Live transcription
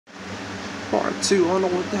Part 2. I don't know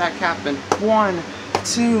what the heck happened. 1,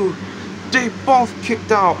 2. They both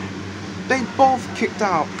kicked out. They both kicked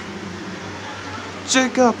out.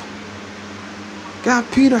 Jacob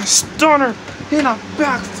got Peter stunner in a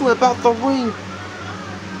backflip out the ring.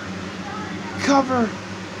 Cover.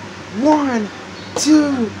 1,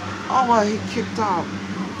 2. Oh, he kicked out.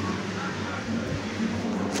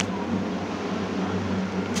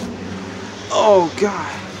 Oh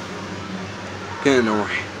God. Get in the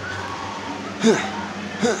ring.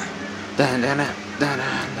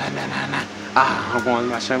 I'm going to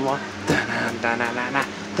my show more.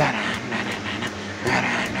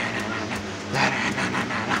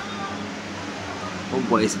 Oh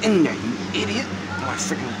boy, it's in there, you idiot. My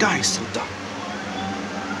freaking guy's so dumb.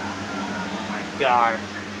 Oh my God.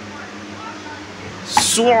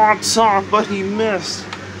 Swanton, but he missed.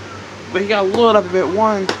 But he got loaded up a bit.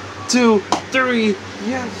 1, 2, 3.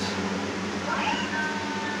 Yes.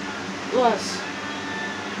 Yes.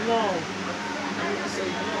 No. I'm gonna say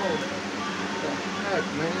no. What the heck,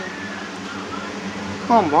 man?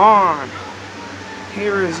 Come on.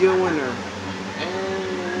 Here is your winner.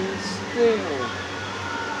 And still,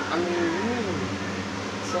 I mean, really,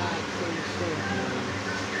 tag team champions.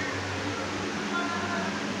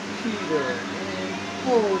 Peter and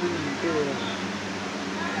Holy Bill.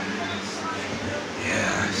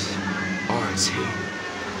 Yes. RT.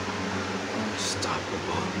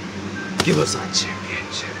 Unstoppable. Give us our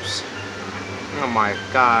championships. Oh my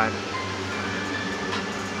God.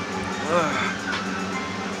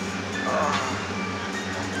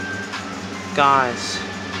 Guys,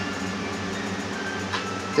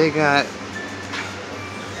 they got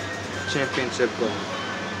championship gold.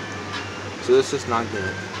 So this is not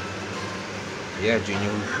good. Yeah, Junior,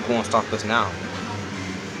 who's gonna stop us now?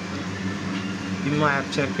 You might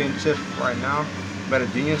have championship right now, but a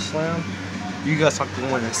Junior Slam, you got something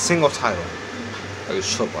to win a single title. Are you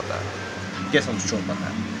sure about that? Guess I'm sure about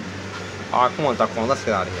that. Alright, come on, diqaun, let's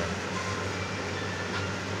get out of here.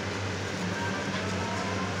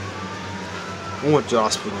 I went to the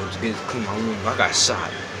hospital to get clean my wound. I got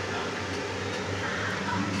shot.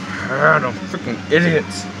 Them freaking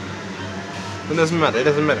idiots. It doesn't matter. It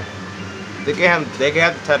doesn't matter. They can have the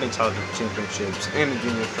tag team championships and the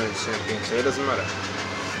junior friends championship. It doesn't matter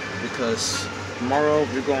because tomorrow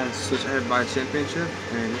we're going to switch everybody championship,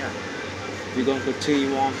 and yeah, we're going to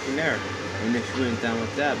continue on from there. And if you ain't down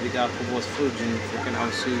with that, we got football's food junior. Freaking, I'll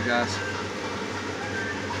see you guys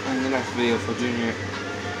in the next video for junior.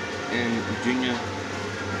 And junior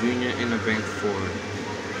in the bank for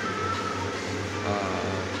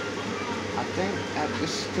I think at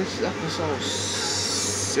this episode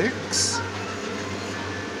 6.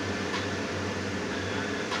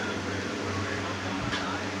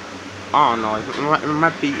 I don't know. It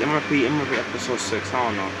might be episode 6. I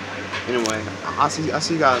don't know. Anyway, I'll see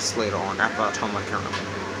you guys later on after I turn my camera.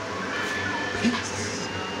 Peace.